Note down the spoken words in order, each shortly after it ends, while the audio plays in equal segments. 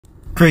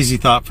Crazy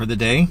thought for the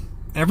day.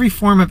 Every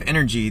form of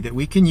energy that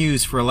we can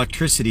use for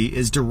electricity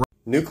is derived.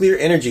 Nuclear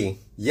energy,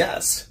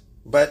 yes.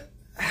 But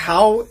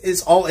how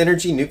is all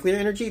energy nuclear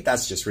energy?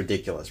 That's just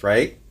ridiculous,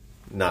 right?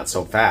 Not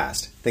so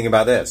fast. Think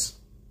about this.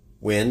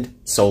 Wind,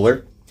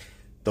 solar,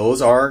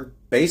 those are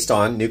based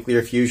on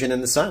nuclear fusion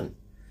in the sun.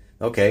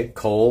 Okay,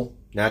 coal,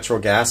 natural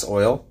gas,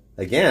 oil.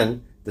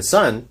 Again, the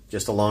sun,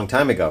 just a long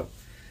time ago.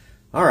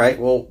 All right,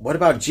 well, what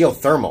about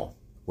geothermal?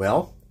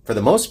 Well, for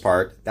the most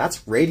part,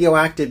 that's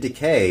radioactive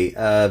decay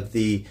of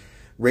the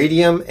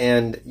radium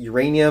and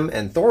uranium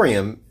and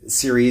thorium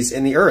series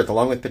in the Earth,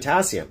 along with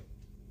potassium.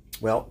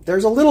 Well,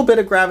 there's a little bit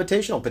of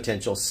gravitational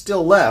potential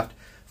still left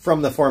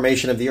from the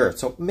formation of the Earth.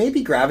 So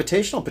maybe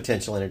gravitational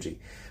potential energy,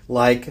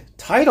 like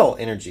tidal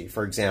energy,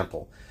 for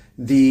example.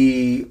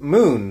 The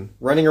moon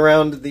running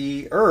around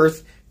the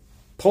Earth,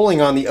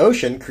 pulling on the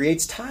ocean,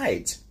 creates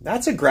tides.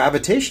 That's a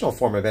gravitational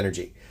form of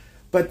energy.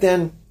 But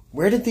then,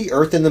 where did the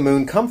Earth and the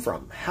moon come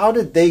from? How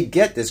did they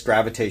get this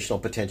gravitational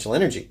potential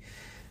energy?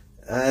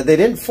 They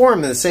didn't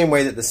form in the same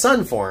way that the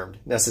sun formed,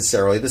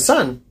 necessarily. The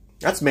sun,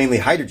 that's mainly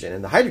hydrogen,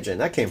 and the hydrogen,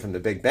 that came from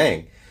the Big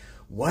Bang.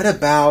 What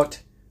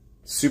about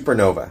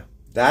supernova?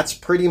 That's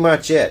pretty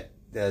much it.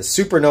 The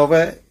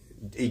supernova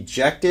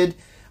ejected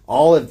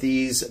all of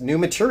these new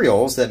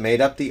materials that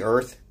made up the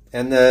Earth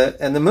and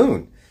the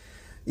moon.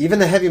 Even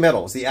the heavy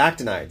metals, the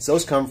actinides,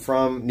 those come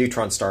from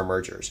neutron star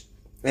mergers.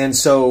 And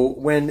so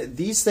when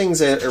these things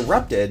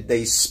erupted,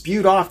 they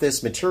spewed off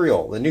this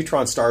material. The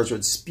neutron stars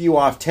would spew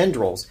off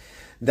tendrils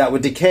that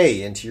would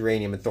decay into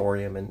uranium and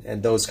thorium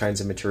and those kinds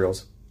of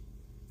materials.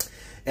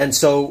 And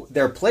so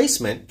their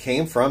placement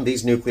came from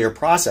these nuclear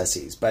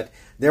processes. But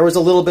there was a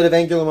little bit of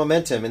angular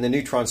momentum in the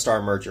neutron star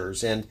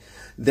mergers, and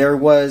there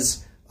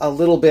was a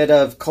little bit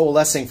of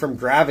coalescing from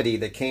gravity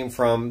that came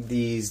from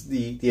the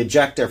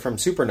ejecta from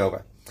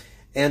supernova.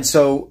 And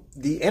so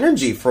the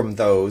energy from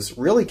those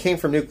really came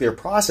from nuclear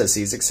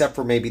processes, except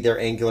for maybe their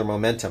angular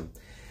momentum.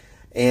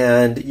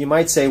 And you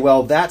might say,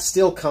 well, that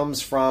still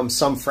comes from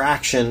some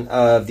fraction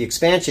of the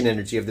expansion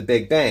energy of the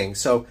Big Bang.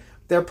 So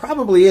there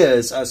probably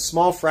is a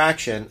small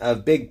fraction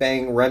of Big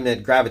Bang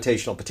remnant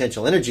gravitational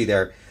potential energy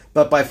there.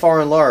 But by far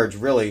and large,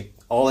 really,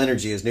 all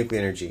energy is nuclear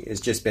energy.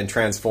 It's just been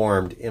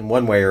transformed in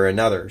one way or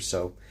another.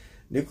 So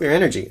nuclear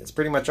energy, that's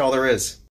pretty much all there is.